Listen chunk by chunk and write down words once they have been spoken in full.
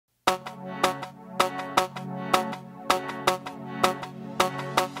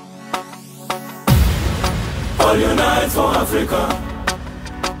unite for Africa.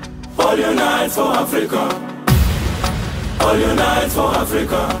 All unite for Africa. All unite for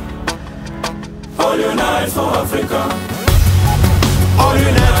Africa. All unite for Africa. All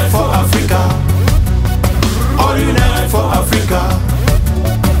unite for Africa. All unite for Africa.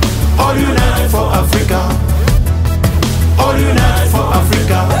 All unite for Africa. All unite for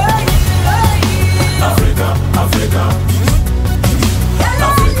Africa. Africa, Africa.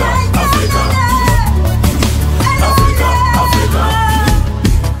 Africa, Africa. Africa, Africa.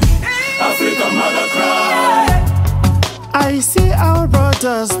 Africa, mother cry. I see our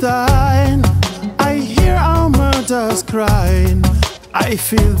brothers dying. I hear our mothers crying. I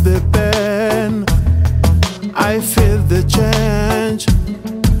feel the pain. I feel the change.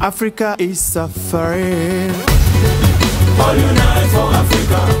 Africa is suffering. All unite for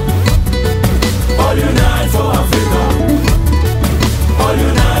Africa. All unite for Africa. All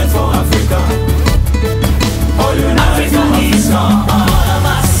unite for Africa. All unite for Africa. All of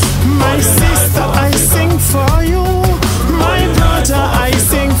us. My sister, I sing for you. My brother, I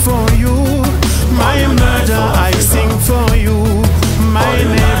sing for you. My mother, I sing for you. My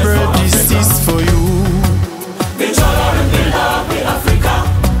neighbor, this is for you. Be tolerant, be love, be Africa.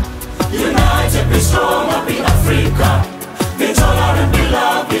 United, be strong, be Africa. Be tolerant, be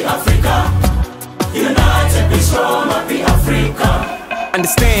love, be Africa. United, be strong, be Africa.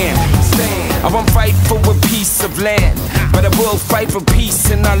 Understand, I won't fight for a piece of land, but I will fight for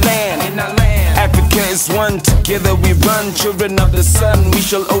peace in our land. Africa is one, together we run. Children of the sun, we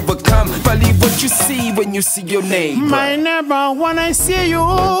shall overcome. Believe what you see when you see your neighbor. My neighbor, when I see you,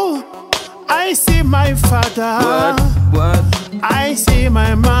 I see my father. What? I see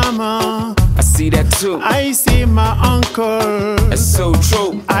my mama. I see that too. I see my uncle. That's so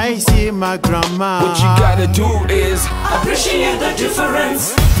true. I see my grandma. What you gotta do is appreciate the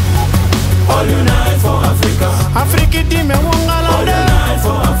difference. All unite for Africa. Africa di me wongala. All unite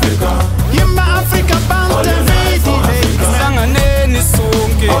for Africa. Yimba Africa bante vidi. Sangane ni